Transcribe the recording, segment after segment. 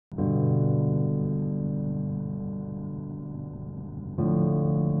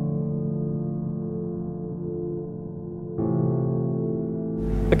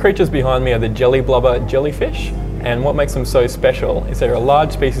The creatures behind me are the jelly blubber jellyfish, and what makes them so special is they're a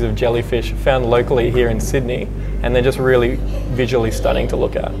large species of jellyfish found locally here in Sydney, and they're just really visually stunning to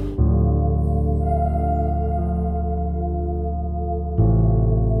look at.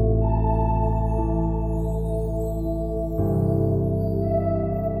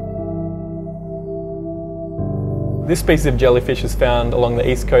 This species of jellyfish is found along the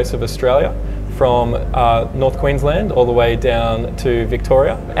east coast of Australia, from North Queensland all the way down to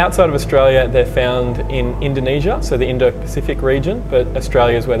Victoria. Outside of Australia, they're found in Indonesia, so the Indo-Pacific region, but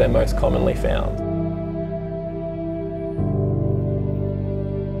Australia is where they're most commonly found.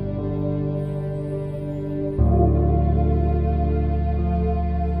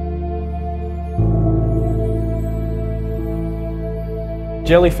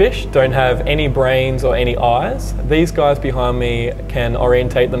 Jellyfish don't have any brains or any eyes. These guys behind me can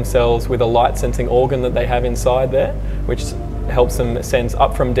orientate themselves with a light sensing organ that they have inside there, which helps them sense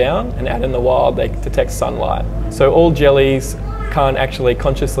up from down, and out in the wild they detect sunlight. So all jellies can't actually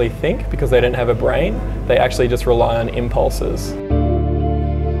consciously think because they don't have a brain. They actually just rely on impulses.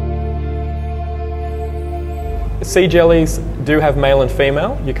 Sea jellies do have male and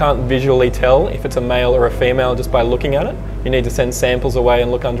female. You can't visually tell if it's a male or a female just by looking at it. You need to send samples away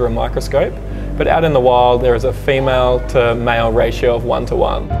and look under a microscope. But out in the wild, there is a female to male ratio of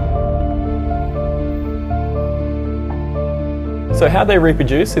 1:1. So how they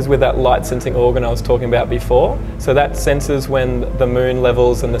reproduce is with that light sensing organ I was talking about before. So that senses when the moon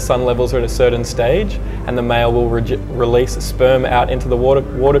levels and the sun levels are at a certain stage, and the male will release sperm out into the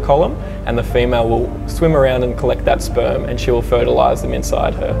water column, and the female will swim around and collect that sperm, and she will fertilise them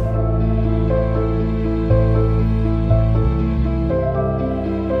inside her.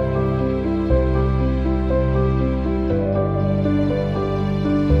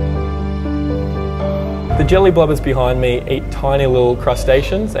 The jelly blubbers behind me eat tiny little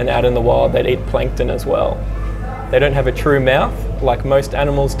crustaceans, and out in the wild they'd eat plankton as well. They don't have a true mouth like most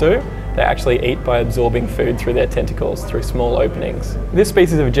animals do. They actually eat by absorbing food through their tentacles, through small openings. This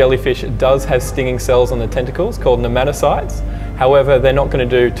species of jellyfish does have stinging cells on the tentacles called nematocytes. However, they're not going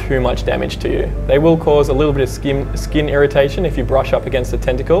to do too much damage to you. They will cause a little bit of skin irritation if you brush up against the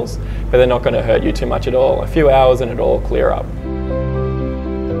tentacles, but they're not going to hurt you too much at all. A few hours and it'll all clear up.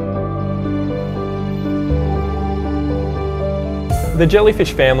 The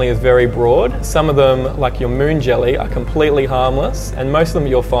jellyfish family is very broad. Some of them, like your moon jelly, are completely harmless, and most of them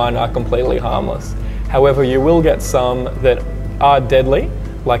you'll find are completely harmless. However, you will get some that are deadly,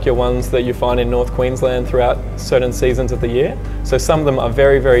 like your ones that you find in North Queensland throughout certain seasons of the year. So some of them are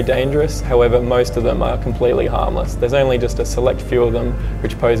very, very dangerous. However, most of them are completely harmless. There's only just a select few of them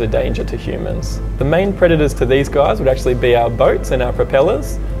which pose a danger to humans. The main predators to these guys would actually be our boats and our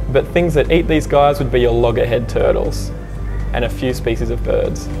propellers, but things that eat these guys would be your loggerhead turtles and a few species of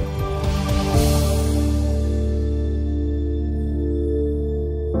birds.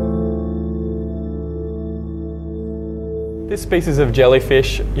 This species of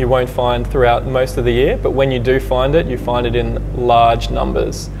jellyfish you won't find throughout most of the year, but when you do find it, you find it in large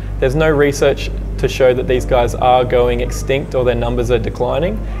numbers. There's no research to show that these guys are going extinct or their numbers are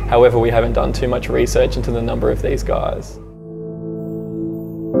declining. However, we haven't done too much research into the number of these guys.